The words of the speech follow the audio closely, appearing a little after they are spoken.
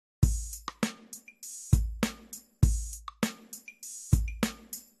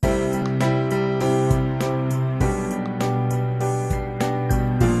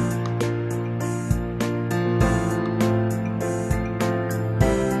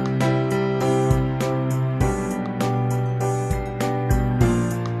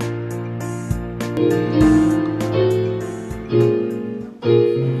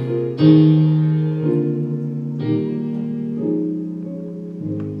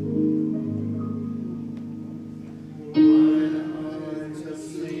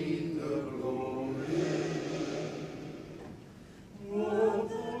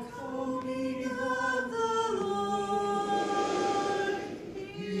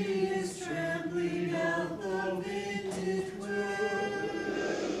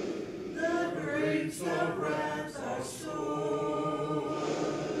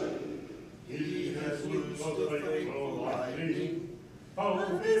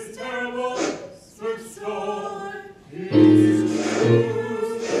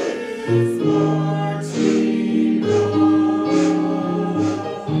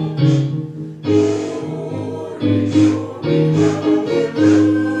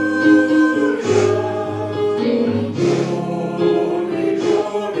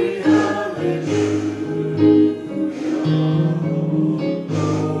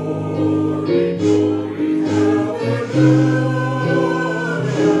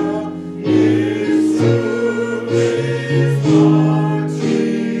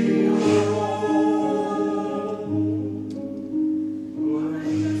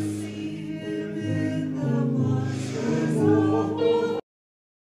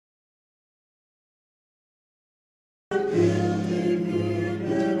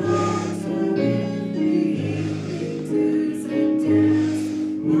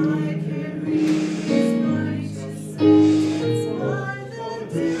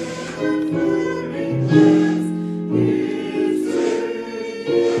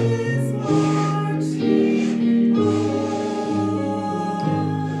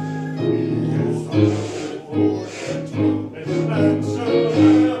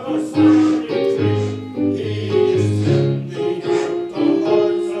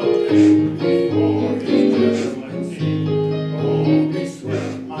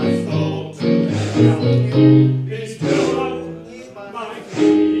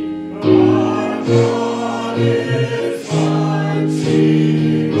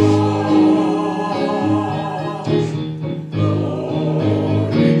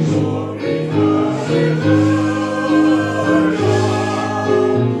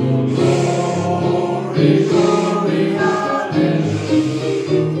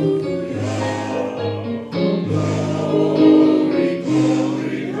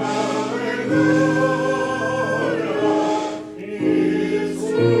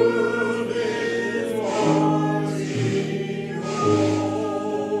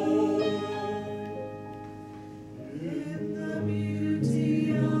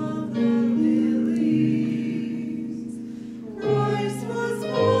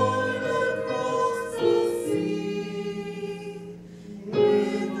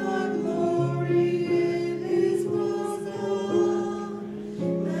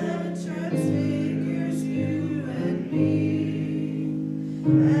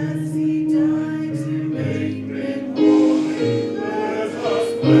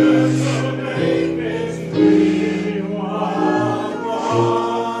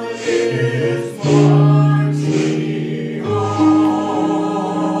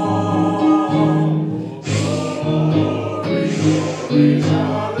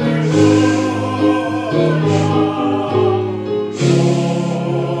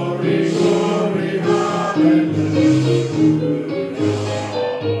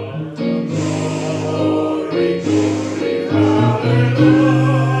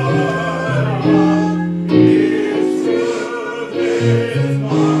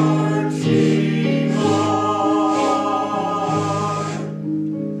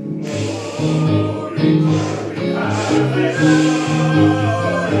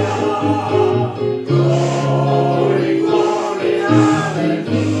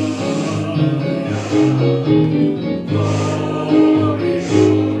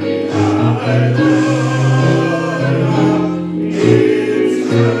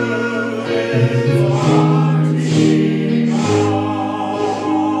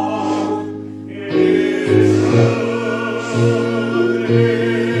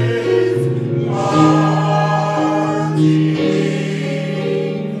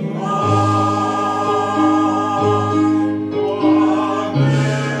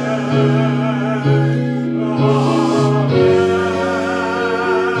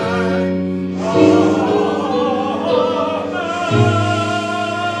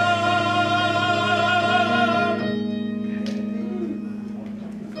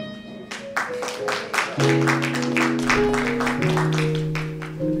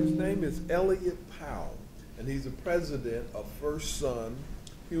Elliot Powell, and he's the president of First Son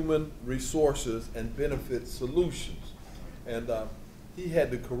Human Resources and Benefit Solutions. And he had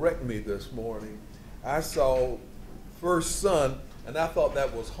to correct me this morning. I saw First Son, and I thought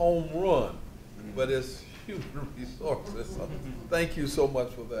that was home run, but it's human resources. So thank you so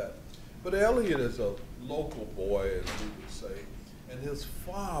much for that. But Elliot is a local boy, as we would say, and his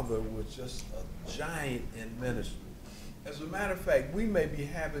father was just a giant in ministry. As a matter of fact, we may be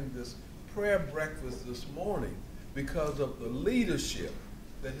having this prayer breakfast this morning because of the leadership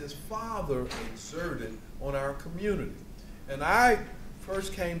that his father exerted on our community. And I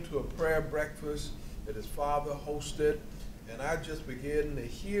first came to a prayer breakfast that his father hosted, and I just began to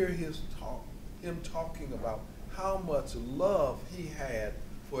hear him talking about how much love he had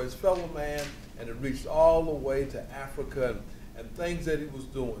for his fellow man, and it reached all the way to Africa and things that he was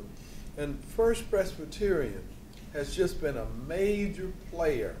doing. And First Presbyterian has just been a major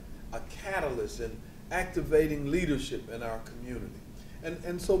player, a catalyst in activating leadership in our community.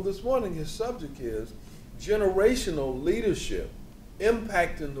 And so this morning his subject is generational leadership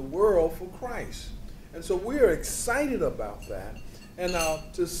impacting the world for Christ. And so we are excited about that, and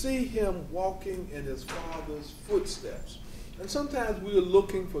to see him walking in his Father's footsteps. And sometimes we are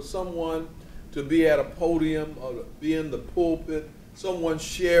looking for someone to be at a podium or to be in the pulpit, someone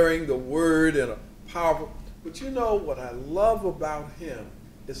sharing the word in a powerful, but you know what I love about him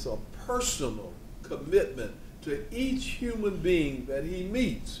is a personal commitment to each human being that he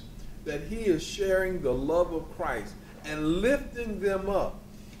meets, that he is sharing the love of Christ and lifting them up.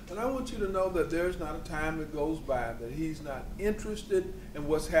 And I want you to know that there's not a time that goes by that he's not interested in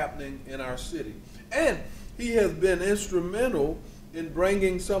what's happening in our city. And he has been instrumental in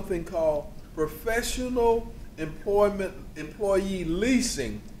bringing something called professional employee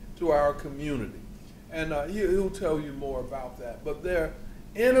leasing to our community. And he'll tell you more about that. But they're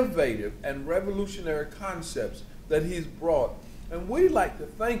innovative and revolutionary concepts that he's brought. And we like to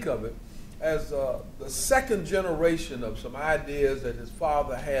think of it as the second generation of some ideas that his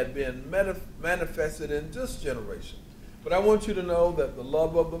father had been manifested in this generation. But I want you to know that the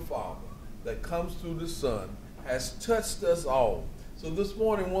love of the Father that comes through the Son has touched us all. So this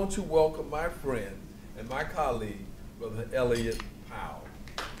morning, won't you welcome my friend and my colleague, Brother Elliot Powell.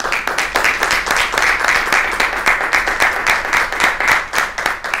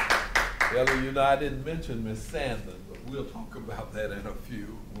 Elliot, you know, I didn't mention Miss Sandlin, but we'll talk about that in a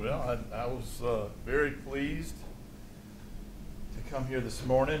few. Well, I was very pleased to come here this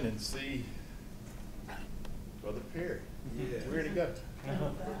morning and see Brother Perry. Yeah. Where'd he go?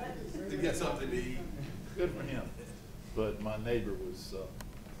 To get something to eat. Good for him. But my neighbor was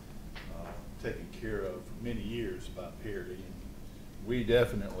taken care of for many years by Perry, and we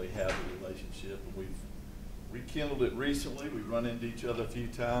definitely have a relationship. We've rekindled it recently. We've run into each other a few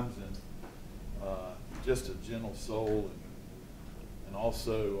times, and just a gentle soul, and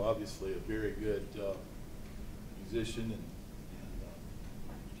also obviously a very good musician and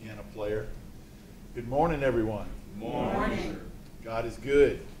piano player. Good morning, everyone. Good morning. God is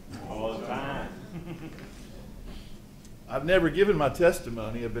good. All the time. I've never given my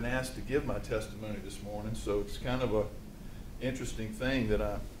testimony. I've been asked to give my testimony this morning, so it's kind of a interesting thing that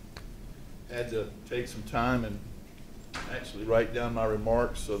I had to take some time and actually write down my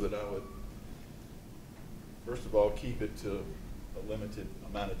remarks so that I would, first of all, keep it to a limited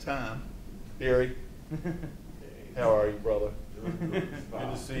amount of time. Barry, how are you, brother? Good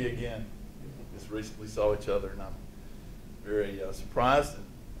to see you again. Just recently saw each other, and I'm very surprised and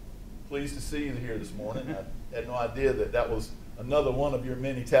pleased to see you here this morning. I had no idea that that was another one of your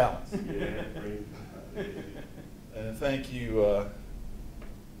many talents. Yeah. And thank you,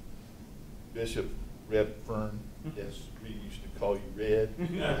 Bishop Redfern. Yes, we used to call you Red.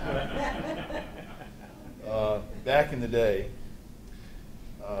 Back in the day,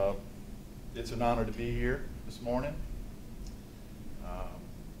 it's an honor to be here this morning.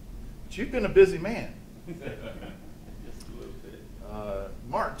 But you've been a busy man. Just a little bit.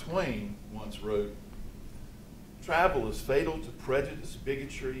 Mark Twain once wrote, "Travel is fatal to prejudice,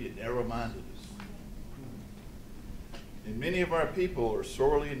 bigotry, and narrow-mindedness." And many of our people are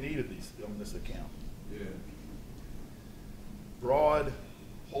sorely in need of on this account. Yeah. Broad,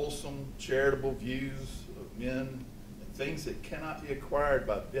 wholesome, charitable views of men and things that cannot be acquired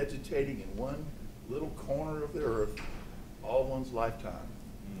by vegetating in one little corner of the earth all one's lifetime.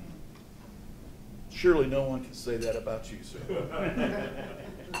 Surely no one can say that about you, sir.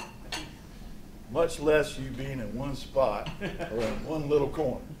 Much less you being in one spot or in one little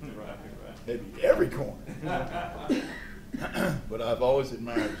corner. Right. Maybe every corner. But I've always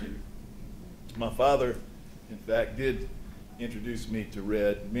admired you. My father, in fact, did introduce me to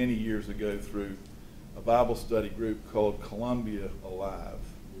Red many years ago through a Bible study group called Columbia Alive.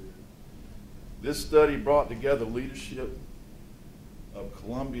 This study brought together leadership of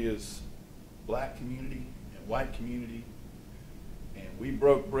Columbia's black community and white community, and we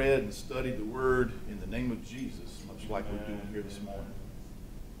broke bread and studied the Word in the name of Jesus, much like we're doing here this morning.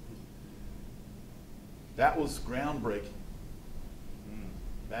 That was groundbreaking.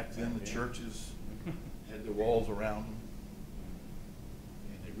 Back then, the churches had their walls around them,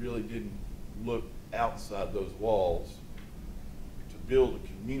 and they really didn't look outside those walls to build a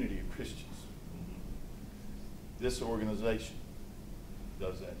community of Christians. This organization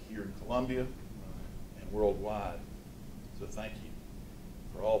does that here in Columbia and worldwide. So thank you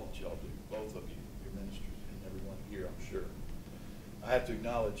for all that y'all do, both of you, your ministers, and everyone here, I'm sure. I have to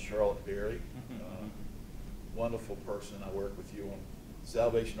acknowledge Charlotte Berry, wonderful person. I work with you on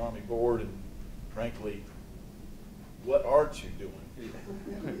Salvation Army Board, and frankly, what aren't you doing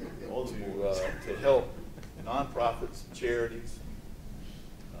to help nonprofits and charities?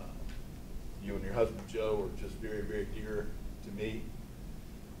 You and your husband Joe are just very, very dear to me.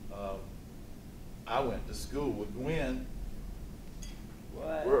 I went to school with Gwen.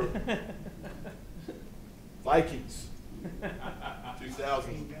 What? We're Vikings,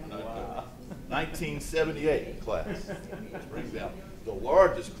 2000, Wow. 1978 class. Which brings out the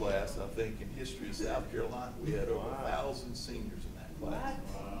largest class, I think, in history of South Carolina. We had over 1,000 seniors in that class.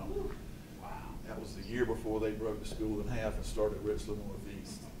 Wow. That was the year before they broke the school in half and started Richland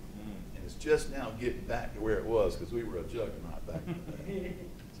Northeast. And it's just now getting back to where it was, because we were a juggernaut back in the day.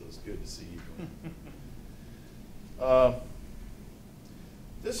 So it's good to see you.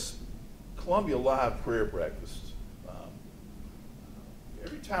 This Columbia Live prayer breakfast,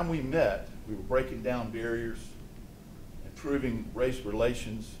 every time we met, we were breaking down barriers, improving race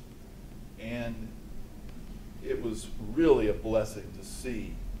relations, and it was really a blessing to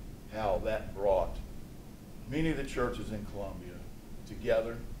see how that brought many of the churches in Columbia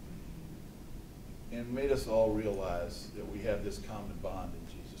together and made us all realize that we have this common bond in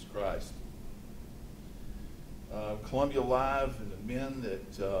Jesus Christ. Columbia Live and the men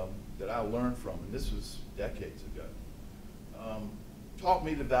that I learned from, and this was decades ago, taught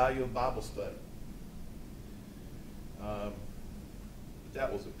me the value of Bible study.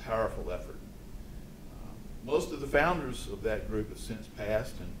 That was a powerful effort. Most of the founders of that group have since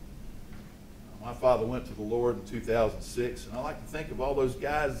passed, and my father went to the Lord in 2006, and I like to think of all those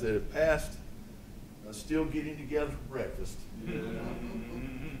guys that have passed still getting together for breakfast.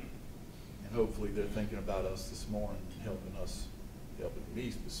 And hopefully they're thinking about us this morning and helping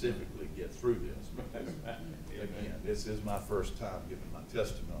me specifically get through this. Again, this is my first time giving my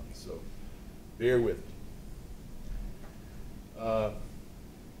testimony, so bear with me.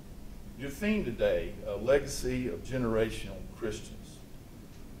 Your theme today, a legacy of generational Christians.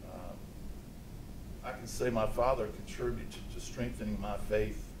 I can say my father contributed to strengthening my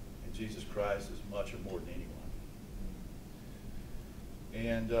faith in Jesus Christ as much or more than anyone.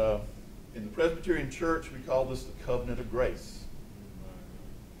 And in the Presbyterian Church, we call this the covenant of grace.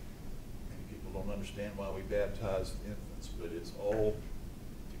 Many people don't understand why we baptize infants, but it's all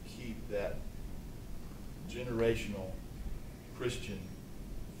to keep that generational Christian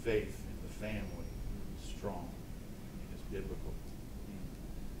faith in the family strong. It's biblical.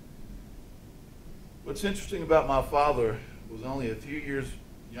 What's interesting about my father was only a few years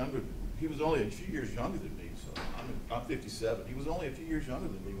younger. He was only a few years younger than me. So I'm 57. He was only a few years younger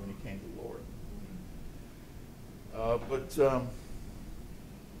than me when he came to the Lord. But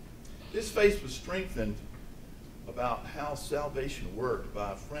his faith was strengthened about how salvation worked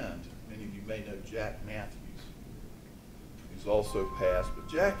by a friend. Many of you may know Jack Matthews. He's also passed. But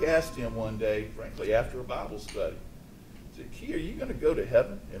Jack asked him one day, frankly, after a Bible study, he said, "Key, are you going to go to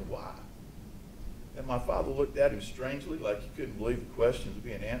heaven, and why?" And my father looked at him strangely, like he couldn't believe the questions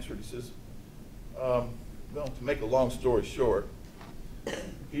being answered. He says, well, to make a long story short,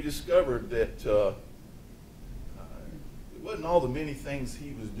 he discovered that it wasn't all the many things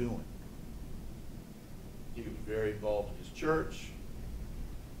he was doing. He was very involved in his church,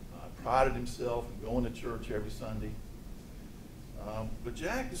 prided himself in going to church every Sunday. But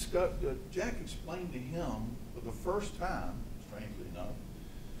Jack explained to him for the first time, strangely enough,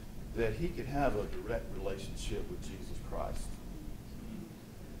 that he could have a direct relationship with Jesus Christ.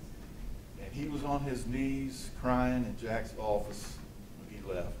 And he was on his knees crying in Jack's office when he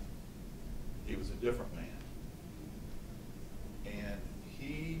left. He was a different man. And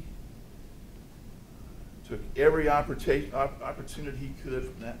he took every opportunity he could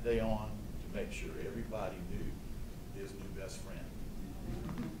from that day on to make sure everybody knew his new best friend.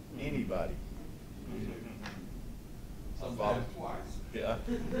 Anybody. Sometimes twice. Yeah.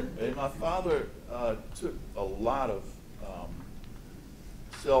 And my father took a lot of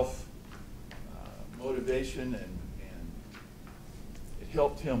self-motivation, and it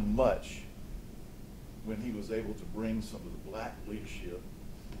helped him much when he was able to bring some of the black leadership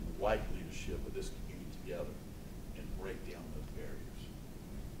and the white leadership of this community together and break down those barriers.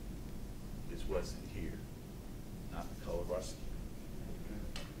 It's what's in here, not the color of our skin.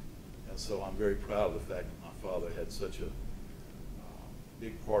 And so I'm very proud of the fact that my father had such a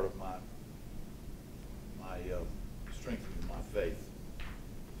big part of my strengthening my faith.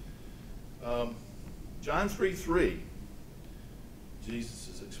 John 3:3, Jesus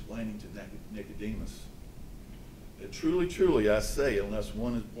is explaining to Nicodemus Truly, truly, I say, unless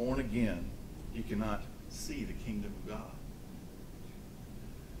one is born again, he cannot see the kingdom of God.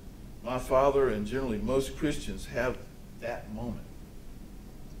 My father, and generally most Christians, have that moment.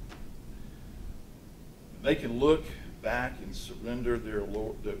 They can look back and surrender their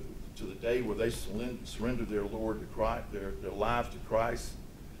Lord to the day where they surrendered their Lord to Christ, their lives to Christ,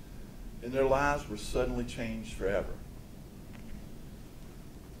 and their lives were suddenly changed forever.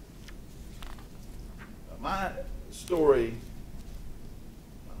 My story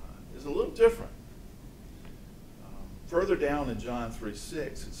is a little different. Further down in John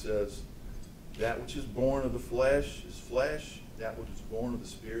 3:6, it says, that which is born of the flesh is flesh, that which is born of the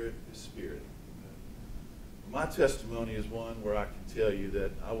Spirit is spirit. My testimony is one where I can tell you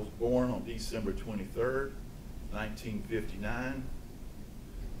that I was born on December 23rd, 1959,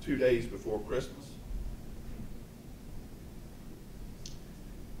 2 days before Christmas,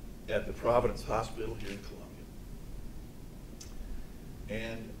 at the Providence Hospital here in Columbia.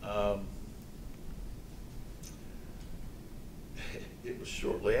 And it was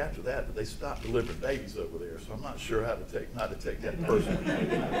shortly after that they stopped delivering babies over there, so I'm not sure how to not to take that personally.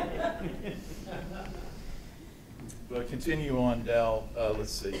 But continue on, Dal.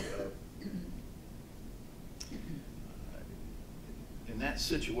 Let's see. In that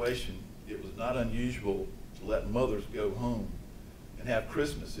situation, it was not unusual to let mothers go home and have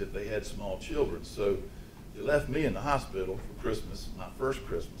Christmas if they had small children. So they left me in the hospital for Christmas, my first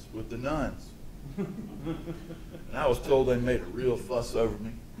Christmas, with the nuns. And I was told they made a real fuss over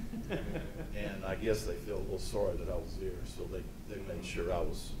me. And I guess they felt a little sorry that I was there, so they made sure I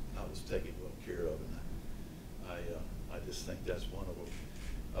was taken well care of. And I just think that's one of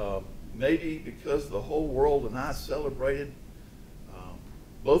them. Maybe because the whole world and I celebrated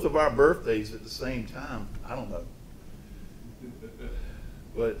both of our birthdays at the same time. I don't know.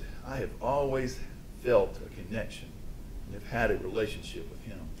 But I have always felt a connection and have had a relationship with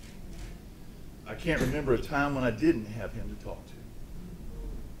him. I can't remember a time when I didn't have him to talk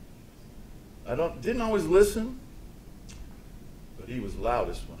to. I didn't always listen, but he was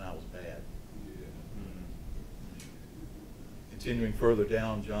loudest when I was bad. Continuing further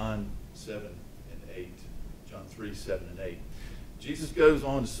down, John 7 and 8, John 3, 7 and 8. Jesus goes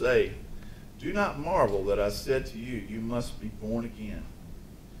on to say, do not marvel that I said to you, you must be born again.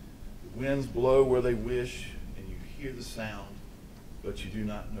 The winds blow where they wish, and you hear the sound, but you do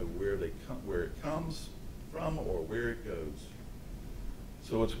not know where it comes from or where it goes.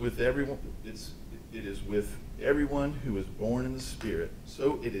 So it's with everyone. It is with everyone who is born in the Spirit.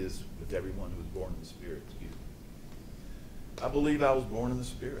 So it is with everyone who is born in the Spirit. Excuse me. I believe I was born in the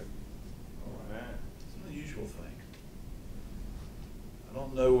Spirit. All right. It's an unusual thing. I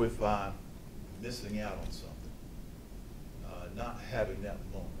don't know if I'm missing out on something, not having that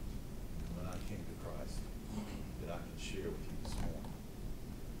moment when I came to Christ that I can share with you this morning.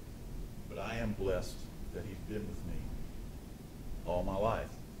 But I am blessed that he's been with me all my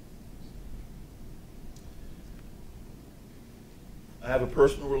life. I have a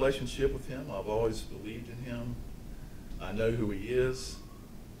personal relationship with him. I've always believed in him. I know who he is,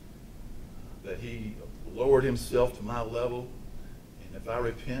 that he lowered himself to my level, and if I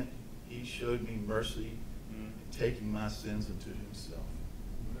repent, he showed me mercy in taking my sins into himself.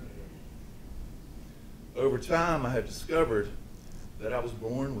 Over time, I have discovered that I was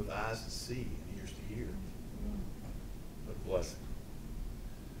born with eyes to see and ears to hear. What a blessing.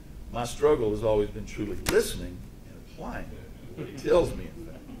 My struggle has always been truly listening and applying what he tells me, in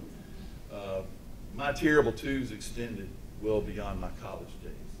fact. My terrible twos extended well beyond my college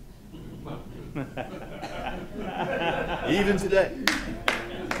days. Even today.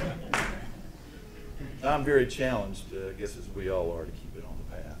 I'm very challenged, I guess as we all are, to keep it on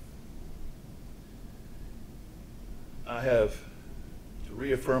the path. I have to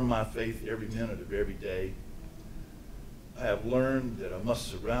reaffirm my faith every minute of every day. I have learned that I must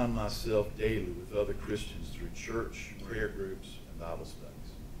surround myself daily with other Christians through church, prayer groups, and Bible studies.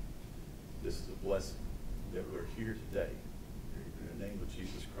 This is a blessing that we're here today in the name of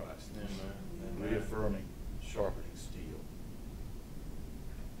Jesus Christ. Amen. Reaffirming, sharpening steel.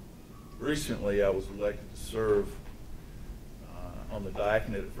 Recently, I was elected to serve on the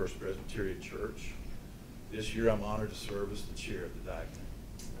diaconate at First Presbyterian Church. This year, I'm honored to serve as the chair of the diaconate.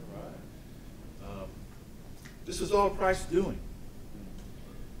 All right. This is all Christ's doing.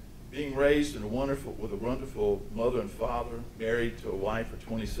 Being raised with a wonderful mother and father, married to a wife for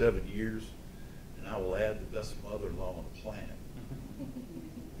 27 years, and I will add the best mother-in-law on the planet.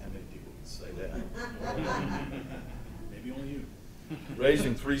 How many people can say that? Maybe only you.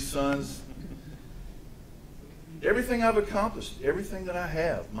 Raising 3 sons, Everything I've accomplished, everything that I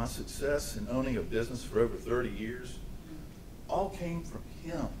have, my success in owning a business for over 30 years, all came from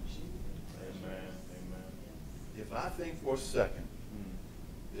him. Amen. Amen. If I think for a second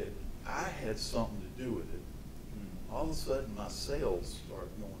that I had something to do with it, all of a sudden my sales start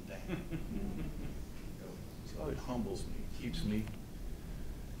going down. So it humbles me, keeps me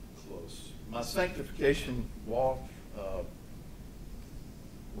close. My sanctification walk,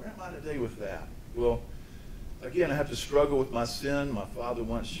 where am I today with that? Well, again, I have to struggle with my sin. My father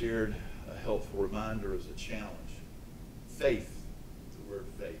once shared a helpful reminder as a challenge. Faith, the word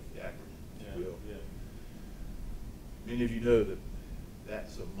faith, the acronym, if you will. Yeah. Many of you know that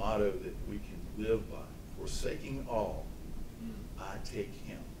that's a motto that we can live by. Forsaking all, I take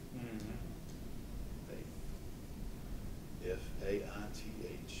him. Faith.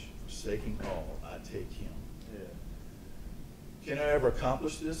 F-A-I-T-H. Forsaking all, I take him. Yeah. Can I ever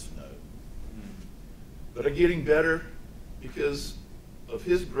accomplish this? No. But I'm getting better because of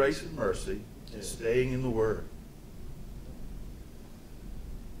his grace and mercy and staying in the Word.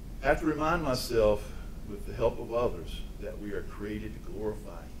 I have to remind myself, with the help of others, that we are created to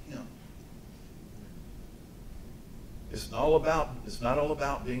glorify him. It's not all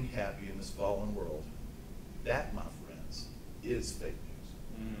about being happy in this fallen world. That, my friends, is fake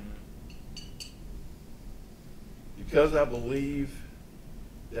news. Because I believe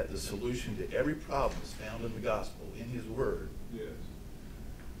that the solution to every problem is found in the gospel, in his word. Yes.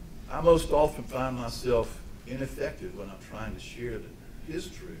 I most often find myself ineffective when I'm trying to share his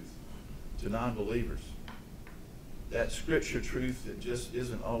truth to non-believers. That scripture truth that just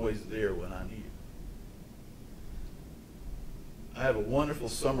isn't always there when I need it. I have a wonderful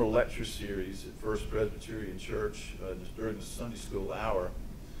summer lecture series at First Presbyterian Church during the Sunday school hour.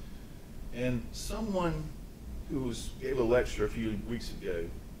 And someone who gave a lecture a few weeks ago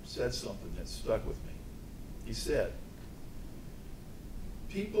said something that stuck with me. He said,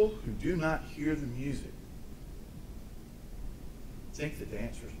 people who do not hear the music think the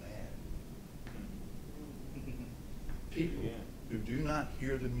dancer's mad. People who do not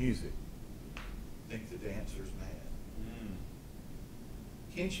hear the music think the dancer's mad.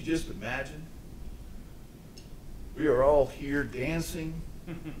 Can't you just imagine? We are all here dancing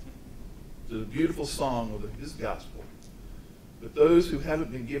to the beautiful song of his gospel. But those who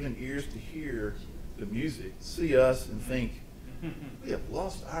haven't been given ears to hear the music see us and think, we have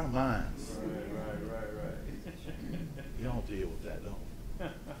lost our minds. Right. We don't deal with that, don't we?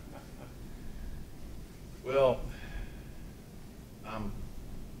 Well, I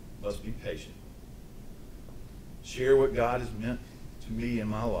must be patient. Share what God has meant to me in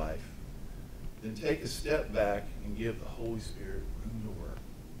my life. Then take a step back and give the Holy Spirit room to work.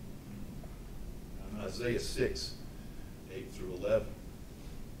 Isaiah 6, 8 through 11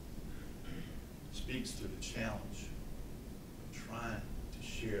 speaks to the challenge of trying to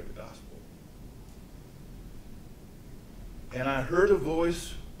share the gospel. And I heard a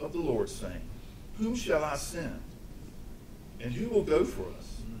voice of the Lord saying, whom shall I send? And who will go for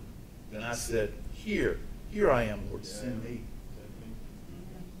us? Then I said, here I am, Lord, send me.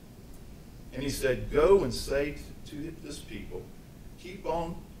 And he said, go and say to this people, keep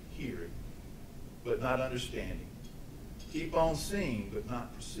on hearing, but not understanding. Keep on seeing, but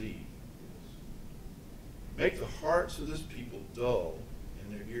not perceiving. Make the hearts of this people dull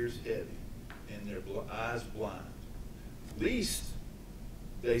and their ears heavy and their eyes blind. Lest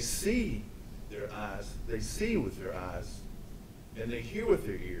they see with their eyes, and they hear with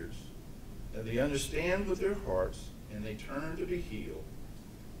their ears, and they understand with their hearts, and they turn to be healed.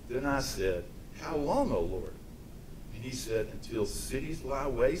 Then I said, how long, O Lord? And he said, until cities lie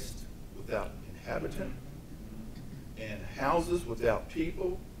waste without inhabitant, and houses without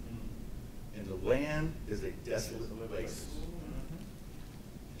people, and the land is a desolate waste.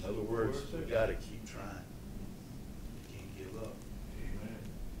 In other words, we've got to keep trying. We can't give up. Amen.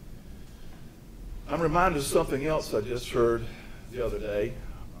 I'm reminded of something else I just heard the other day.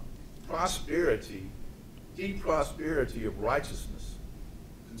 Prosperity, the prosperity of righteousness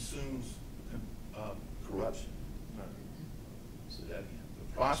consumes corruption. Say that again.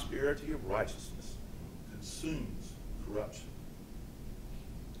 The prosperity of righteousness consumes corruption.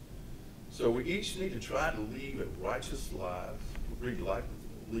 So we each need to try to live righteous lives,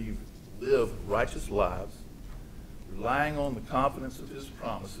 live righteous lives, relying on the confidence of his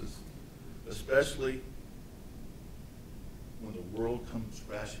promises, especially when the world comes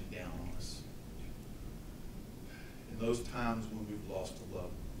crashing down on us. In those times when we've lost a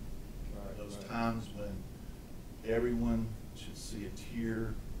loved one, those times when everyone should see a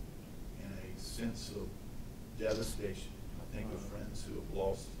tear and a sense of devastation. I think of friends who have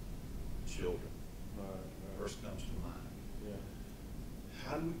lost children, verse comes to mind. Yeah.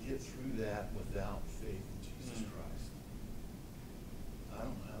 How do we get through that without faith in Jesus Christ? I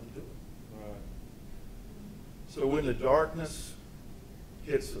don't know how to do it. Right. So when the darkness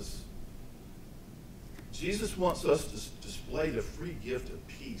hits us, Jesus wants us to display the free gift of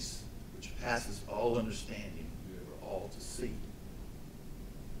peace, which passes all understanding for all to see.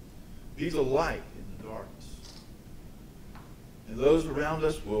 Be the light in the darkness. And those around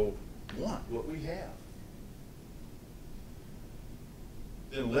us will want what we have.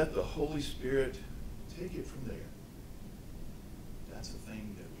 Then let the Holy Spirit take it from there. That's the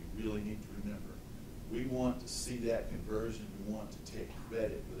thing that we really need to remember. We want to see that conversion. We want to take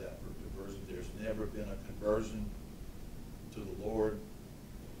credit for that conversion. There's never been a conversion to the Lord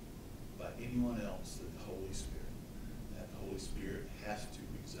by anyone else than the Holy Spirit. That Holy Spirit has to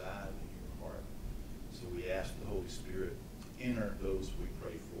reside in your heart. So we ask the Holy Spirit to enter those we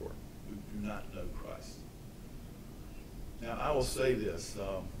pray for who do not know Christ. Now, I will say this.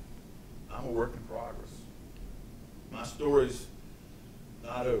 I'm a work in progress. My story's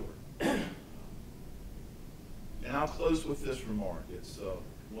not over. And I'll close with this remark. It's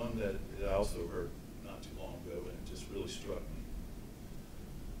one that I also heard not too long ago, and it just really struck me.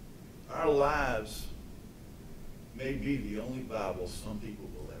 Our lives may be the only Bible some people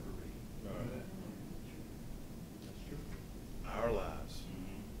will ever read. Right. That's true. Our lives,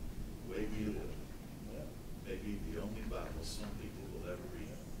 the way we live, may be the only Bible some people will ever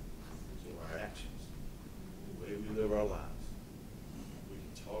read. So our actions, the way we live our lives, we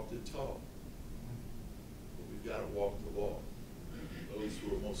can talk the talk, but we've got to walk the walk. Those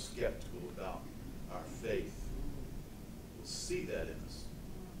who are most skeptical about our faith will see that in us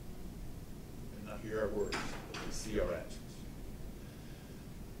and not hear our words, but they see our actions.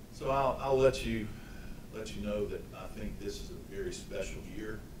 So I'll let you know that I think this is a very special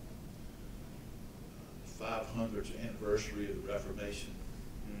year. 500th anniversary of the Reformation.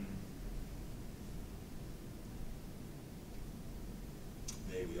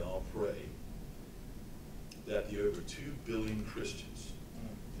 May we all pray that the over 2 billion Christians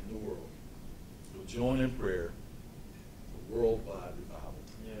in the world will join in prayer for worldwide revival.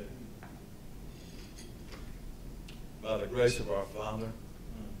 Yeah. By the grace of our Father,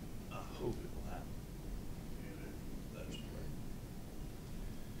 I hope it will happen. Let us pray.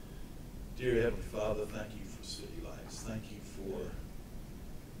 Dear Heavenly Father, thank you for CityLights. Thank you for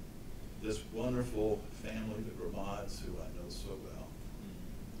this wonderful family, the Ramods, who I know so well.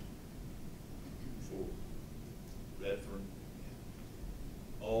 For Redford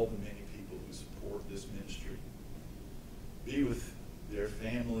and all the many people who support this ministry. Be with their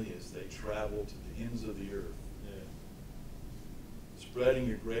family as they travel to the ends of the earth, spreading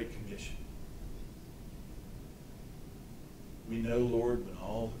your great commission. We know, Lord, when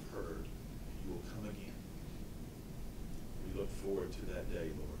all have heard, you will come again. We look forward to that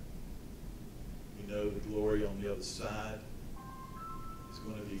day, Lord. We know the glory on the other side is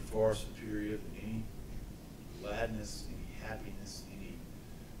going to be far superior than any gladness, any happiness, any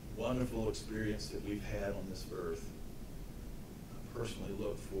wonderful experience that we've had on this earth. I personally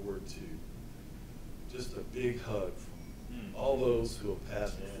look forward to just a big hug from all those who have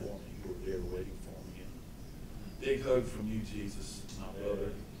passed before me, who are there waiting for me. And big hug from you, Jesus, my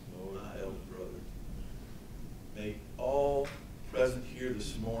brother, my elder brother. May all present here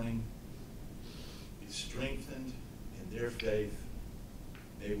this morning be strengthened in their faith.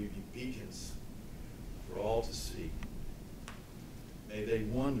 May we be beacons for all to see. May they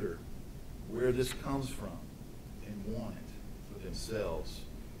wonder where this comes from and want it for themselves.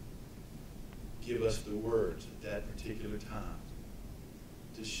 Give us the words at that particular time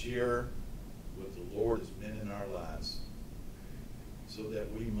to share what the Lord has meant in our lives so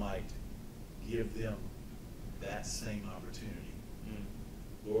that we might give them that same opportunity.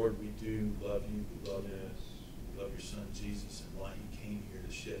 Lord, we do love you. We love you. We love your Son Jesus and why he came here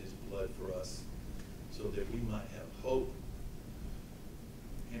to shed his blood for us so that we might have hope.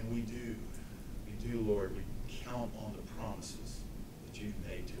 And we do, Lord, we count on the promises that you've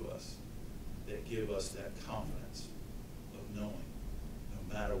made to us that give us that confidence of knowing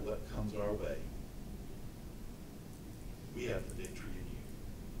no matter what comes our way, we have the victory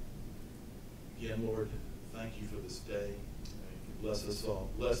in you. Again, Lord, thank you for this day. Bless us all.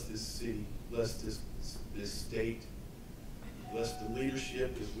 Bless this city. Bless this state. Bless the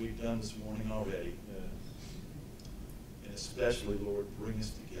leadership as we've done this morning already. And especially, Lord, bring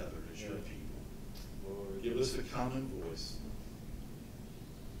us together as your people. Lord, give us a common voice.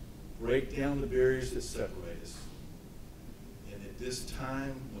 Break down the barriers that separate us. And at this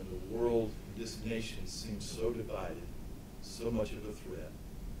time when the world, this nation seems so divided, so much of a threat,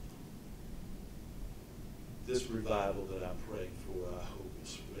 this revival that I'm praying for, I hope is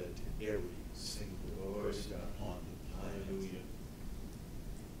spread to every single person on the planet. Hallelujah.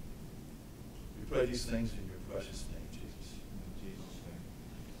 We pray these things in your precious name, Jesus. In Jesus' name.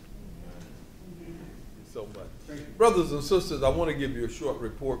 Thank you so much. Brothers and sisters, I want to give you a short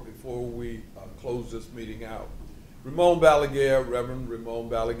report before we close this meeting out. Reverend Ramon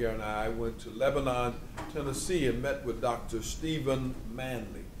Balaguer and I went to Lebanon, Tennessee and met with Dr. Stephen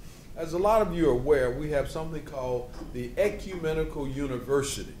Manley. As a lot of you are aware, we have something called the Ecumenical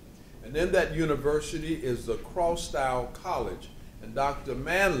University. And in that university is the Cross-Style College. And Dr.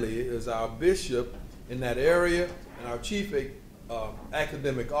 Manley is our bishop in that area and our chief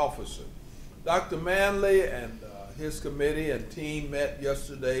academic officer. Dr. Manley and his committee and team met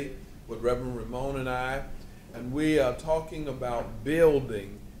yesterday with Reverend Ramon and I, and we are talking about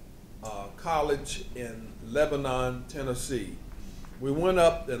building a college in Lebanon, Tennessee. We went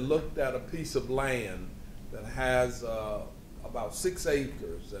up and looked at a piece of land that has about 6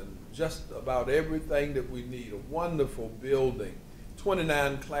 acres and just about everything that we need. A wonderful building,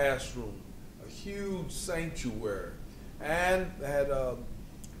 29 classrooms, a huge sanctuary, and had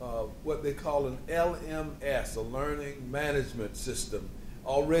what they call an LMS, a learning management system,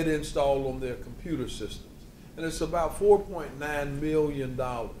 already installed on their computer systems. And it's about $4.9 million.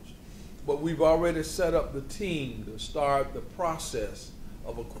 But we've already set up the team to start the process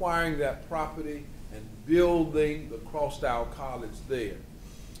of acquiring that property and building the Cross-Style College there.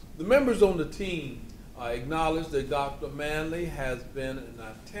 The members on the team acknowledge that Dr. Manley has been an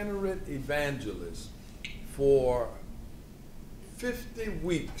itinerant evangelist for 50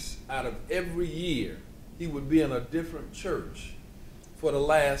 weeks out of every year. He would be in a different church for the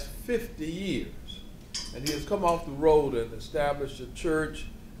last 50 years. And he has come off the road and established a church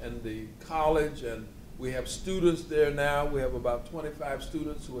and the college, and we have students there now. We have about 25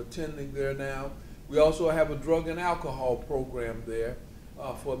 students who are attending there now. We also have a drug and alcohol program there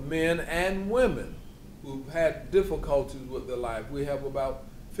for men and women who've had difficulties with their life. We have about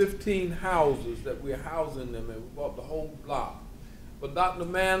 15 houses that we're housing them in. We bought the whole block. But Dr.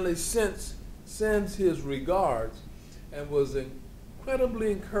 Manley sends his regards and was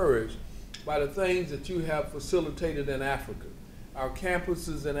incredibly encouraged by the things that you have facilitated in Africa. Our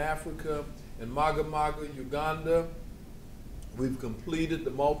campuses in Africa, in Magamaga, Uganda, we've completed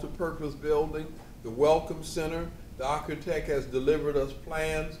the multipurpose building, the Welcome Center. The architect has delivered us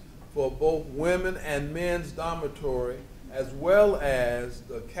plans for both women and men's dormitory, as well as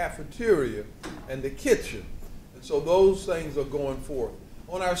the cafeteria and the kitchen. And so those things are going forth.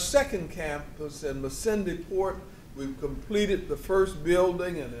 On our second campus in Masindi Port, we've completed the first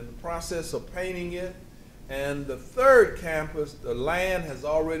building and in the process of painting it. And the third campus, the land has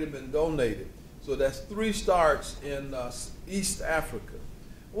already been donated. So that's 3 starts in East Africa.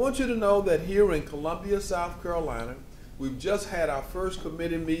 I want you to know that here in Columbia, South Carolina, we've just had our first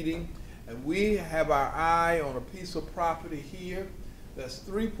committee meeting, and we have our eye on a piece of property here that's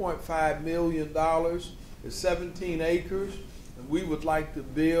 $3.5 million. It's 17 acres, and we would like to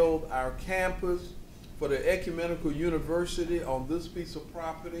build our campus for the Ecumenical University on this piece of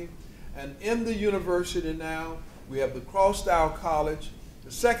property. And in the university now, we have the Cross-Style College.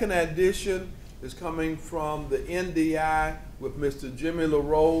 The second addition is coming from the NDI with Mr. Jimmy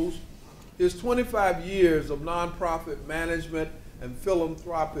LaRose. His 25 years of nonprofit management and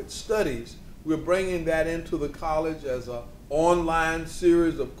philanthropic studies, we're bringing that into the college as an online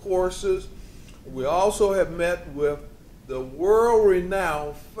series of courses. We also have met with the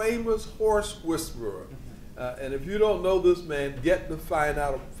world-renowned famous horse whisperer. And if you don't know this man, get to find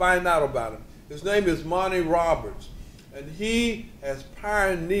out about him. His name is Monty Roberts, and he has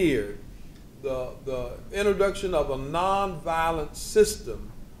pioneered the introduction of a nonviolent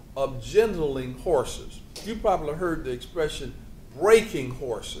system of gentling horses. You probably heard the expression breaking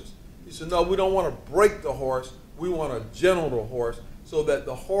horses. He said, no, we don't want to break the horse, we want to gentle the horse so that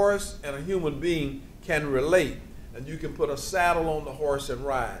the horse and a human being can relate, and you can put a saddle on the horse and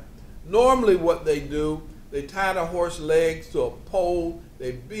ride. Normally what they do, they tie the horse legs to a pole,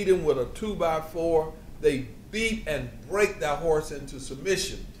 they beat him with a 2x4, they beat and break that horse into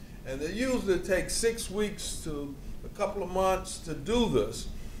submission. And it usually takes 6 weeks to a couple of months to do this,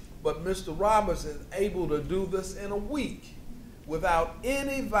 but Mr. Roberts is able to do this in a week without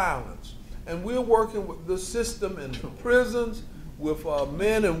any violence. And we're working with this system in the prisons with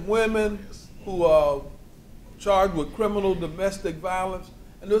men and women who are charged with criminal domestic violence.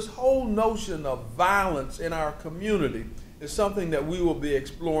 And this whole notion of violence in our community is something that we will be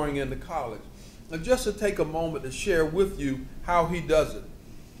exploring in the college. And just to take a moment to share with you how he does it.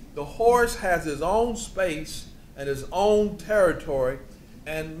 The horse has his own space and his own territory,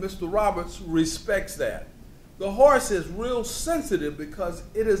 and Mr. Roberts respects that. The horse is real sensitive because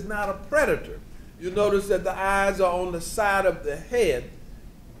it is not a predator. You notice that the eyes are on the side of the head.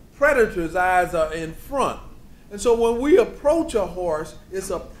 Predator's eyes are in front. And so when we approach a horse,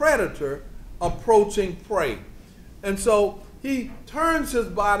 it's a predator approaching prey. And so he turns his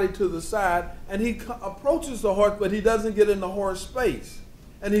body to the side and he approaches the horse, but he doesn't get in the horse space,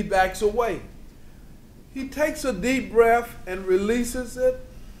 and he backs away. He takes a deep breath and releases it,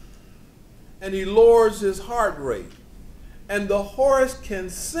 and he lowers his heart rate. And the horse can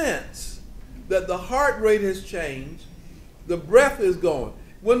sense that the heart rate has changed, the breath is going.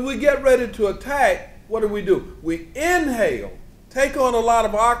 When we get ready to attack, what do? We inhale, take on a lot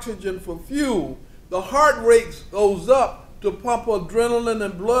of oxygen for fuel. The heart rate goes up to pump adrenaline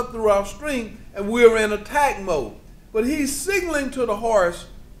and blood through our stream, and we're in attack mode. But he's signaling to the horse,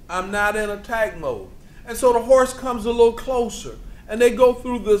 I'm not in attack mode. And so the horse comes a little closer, and they go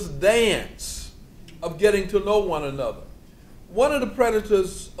through this dance of getting to know one another. One of the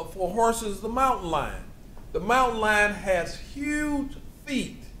predators for horses is the mountain lion. The mountain lion has huge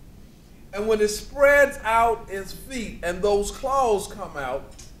feet. And when it spreads out its feet and those claws come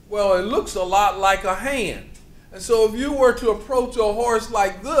out, well, it looks a lot like a hand. And so if you were to approach a horse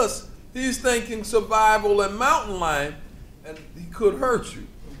like this, he's thinking survival and mountain lion, and he could hurt you.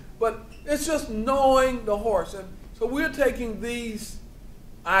 But it's just knowing the horse. And so we're taking these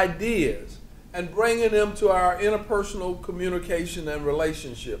ideas and bringing them to our interpersonal communication and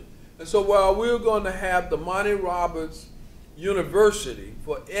relationship. And so while we're going to have the Monty Roberts University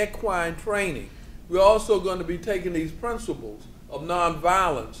for equine training, we're also going to be taking these principles of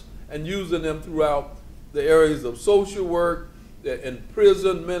nonviolence and using them throughout the areas of social work, in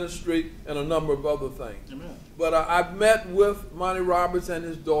prison ministry, and a number of other things. Amen. But I've met with Monty Roberts and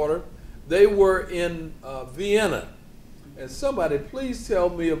his daughter. They were in Vienna. And somebody please tell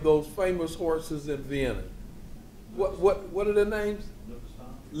me of those famous horses in Vienna. What are their names?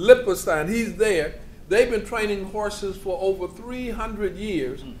 Lippestein. He's there. They've been training horses for over 300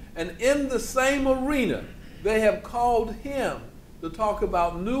 years. And in the same arena, they have called him to talk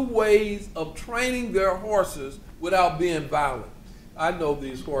about new ways of training their horses without being violent. I know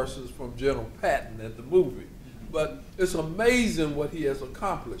these horses from General Patton at the movie, but it's amazing what he has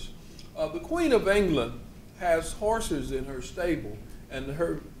accomplished. The Queen of England has horses in her stable, and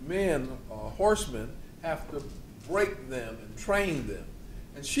her men, horsemen, have to break them and train them.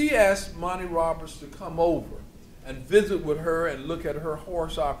 And she asked Monty Roberts to come over and visit with her and look at her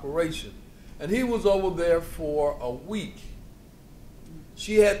horse operation. And he was over there for a week.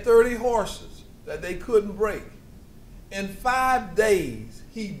 She had 30 horses that they couldn't break. In 5 days,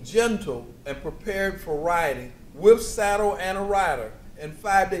 he gentled and prepared for riding with saddle and a rider. In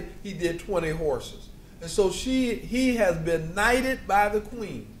 5 days, he did 20 horses. And so he has been knighted by the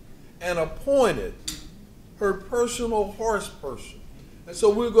Queen and appointed her personal horse person. And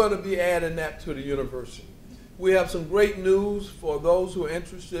so we're going to be adding that to the university. We have some great news for those who are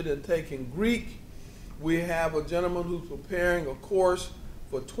interested in taking Greek. We have a gentleman who's preparing a course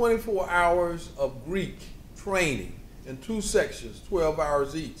for 24 hours of Greek training in 2 sections, 12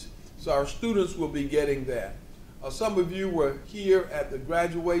 hours each. So our students will be getting that. Some of you were here at the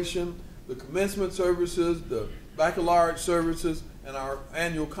graduation, the commencement services, the baccalaureate services, and our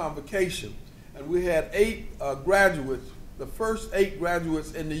annual convocation. And we had 8 graduates, the first 8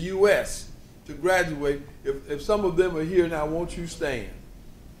 graduates in the U.S. to graduate. If some of them are here now, won't you stand?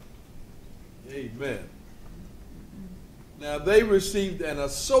 Amen. Now, they received an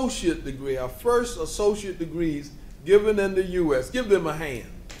associate degree, our first associate degrees given in the U.S. Give them a hand.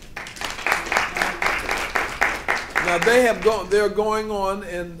 Now, they're going on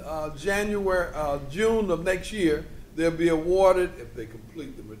in June of next year. They'll be awarded, if they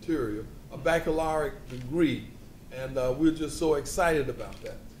complete the material, a baccalaureate degree. And we're just so excited about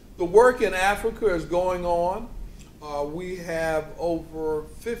that. The work in Africa is going on. We have over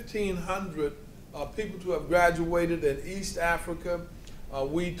 1,500 people who have graduated in East Africa.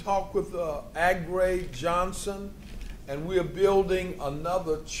 We talked with Aggrey Johnson, and we are building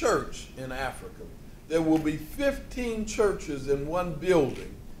another church in Africa. There will be 15 churches in one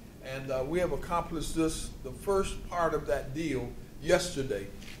building, and we have accomplished this, the first part of that deal, yesterday.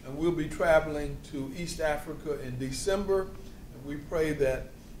 And we'll be traveling to East Africa in December, and we pray that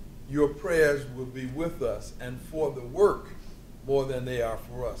your prayers will be with us and for the work more than they are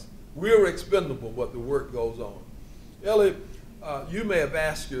for us. We're expendable, but the work goes on. Elliot, you may have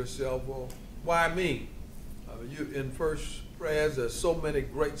asked yourself, well, why me? In First Prayers, there's so many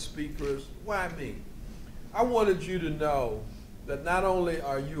great speakers. Why me? I wanted you to know that not only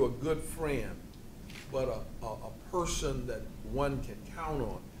are you a good friend, but a person that one can count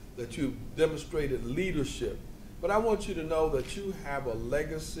on, that you've demonstrated leadership But I want you to know that you have a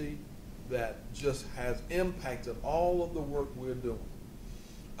legacy that just has impacted all of the work we're doing.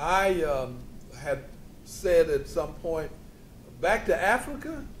 I had said at some point, back to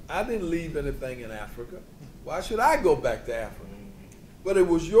Africa? I didn't leave anything in Africa. Why should I go back to Africa? But it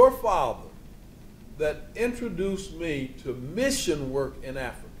was your father that introduced me to mission work in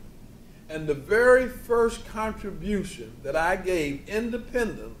Africa. And the very first contribution that I gave,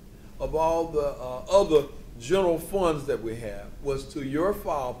 independent of all the other general funds that we have, was to your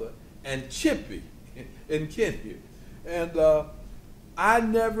father and Chippy in Kenya. And I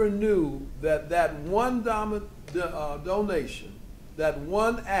never knew that that one donation, that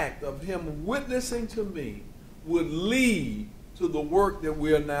one act of him witnessing to me would lead to the work that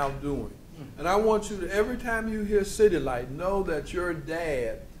we are now doing. And I want you to, every time you hear CityLight, know that your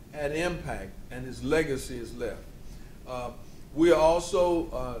dad had impact and his legacy is left. We are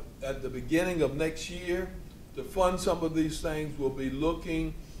also, at the beginning of next year, to fund some of these things, we'll be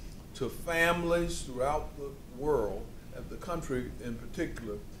looking to families throughout the world, and the country in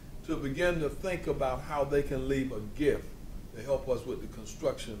particular, to begin to think about how they can leave a gift to help us with the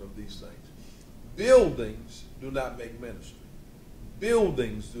construction of these things. Buildings do not make ministry.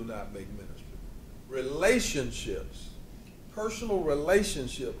 Buildings do not make ministry. Relationships, personal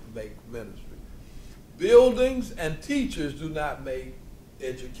relationships make ministry. Buildings and teachers do not make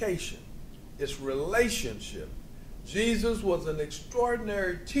education. It's relationship. Jesus was an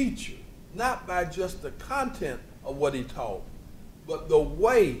extraordinary teacher, not by just the content of what he taught, but the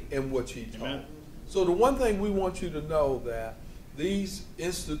way in which he taught. Amen. So the one thing we want you to know, that these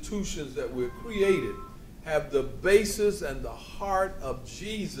institutions that we're created have the basis and the heart of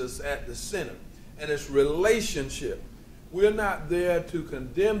Jesus at the center, and it's relationship. We're not there to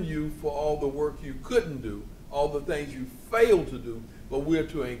condemn you for all the work you couldn't do, all the things you failed to do, but we're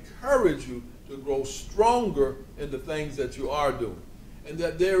to encourage you to grow stronger in the things that you are doing. And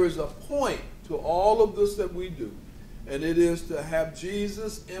that there is a point to all of this that we do, and it is to have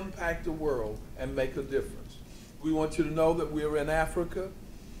Jesus impact the world and make a difference. We want you to know that we're in Africa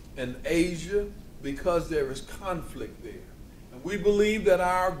and Asia because there is conflict there. And we believe that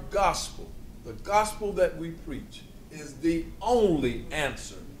our gospel, the gospel that we preach, is the only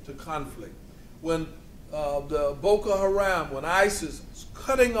answer to conflict. When the Boko Haram, when ISIS is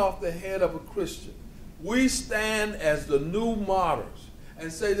cutting off the head of a Christian, we stand as the new martyrs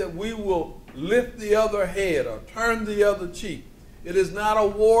and say that we will lift the other head or turn the other cheek. It is not a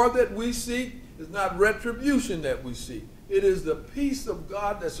war that we seek. It's not retribution that we seek. It is the peace of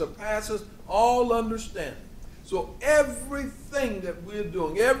God that surpasses all understanding. So everything that we're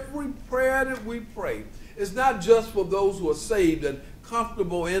doing, every prayer that we pray, is not just for those who are saved and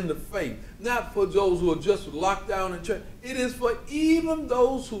comfortable in the faith, not for those who are just locked down in church. It is for even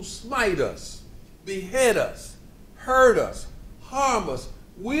those who smite us, behead us, hurt us, harm us.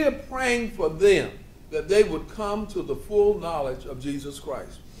 We're praying for them, that they would come to the full knowledge of Jesus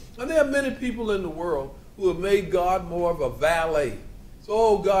Christ. And there are many people in the world who have made God more of a valet. So,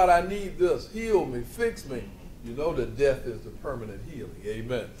 oh God, I need this. Heal me, fix me. You know that death is the permanent healing.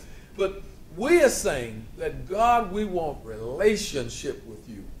 Amen. But we are saying that, God, we want relationship with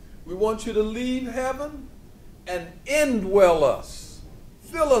you. We want you to leave heaven and indwell us.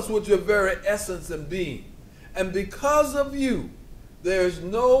 Fill us with your very essence and being. And because of you, there's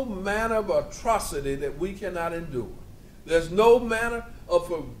no manner of atrocity that we cannot endure. There's no manner of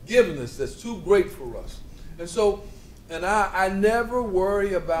forgiveness that's too great for us. And so, and I never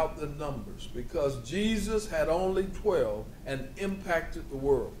worry about the numbers, because Jesus had only 12 and impacted the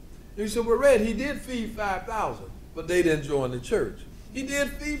world. And you said, well, Red, he did feed 5,000, but they didn't join the church. He did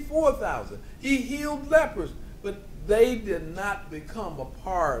feed 4,000. He healed lepers, but they did not become a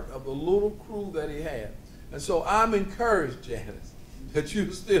part of the little crew that he had. And so I'm encouraged, Janice, that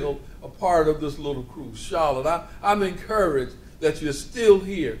you're still a part of this little crew. Charlotte, I'm encouraged that you're still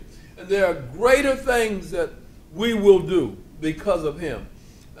here. And there are greater things that we will do because of him.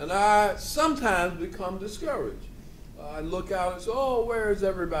 And I sometimes become discouraged. I look out and say, oh, where is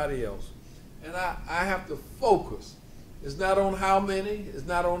everybody else? And I have to focus. It's not on how many, it's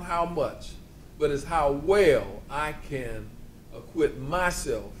not on how much, but it's how well I can acquit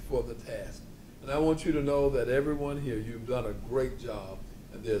myself for the task. And I want you to know that everyone here, you've done a great job,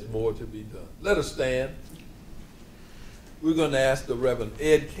 and there's more to be done. Let us stand. We're going to ask the Reverend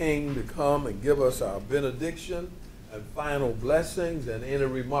Ed King to come and give us our benediction and final blessings and any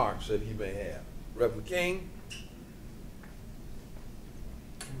remarks that he may have. Reverend King.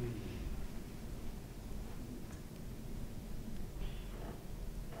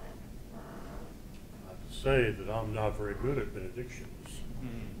 I have to say that I'm not very good at benedictions.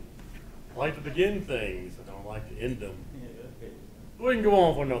 I like to begin things. I don't like to end them. We can go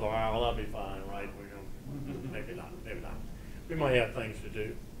on for another hour. That'll be fine, right? Maybe not. Maybe not. We might have things to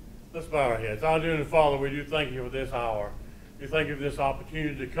do. Let's bow our heads. Our dear Father, we do thank you for this hour. We thank you for this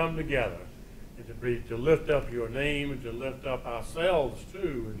opportunity to come together and to lift up your name and to lift up ourselves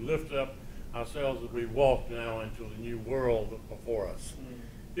too, and lift up ourselves as we walk now into the new world before us.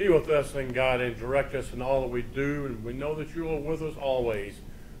 Be with us and God, and direct us in all that we do, and we know that you are with us always.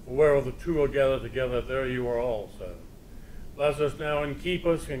 For wherever the two are gathered together, there you are also. Bless us now and keep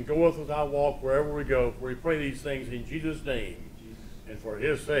us, and go with us our walk wherever we go. For we pray these things in Jesus' name and for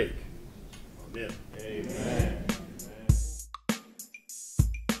his sake. Amen. Amen.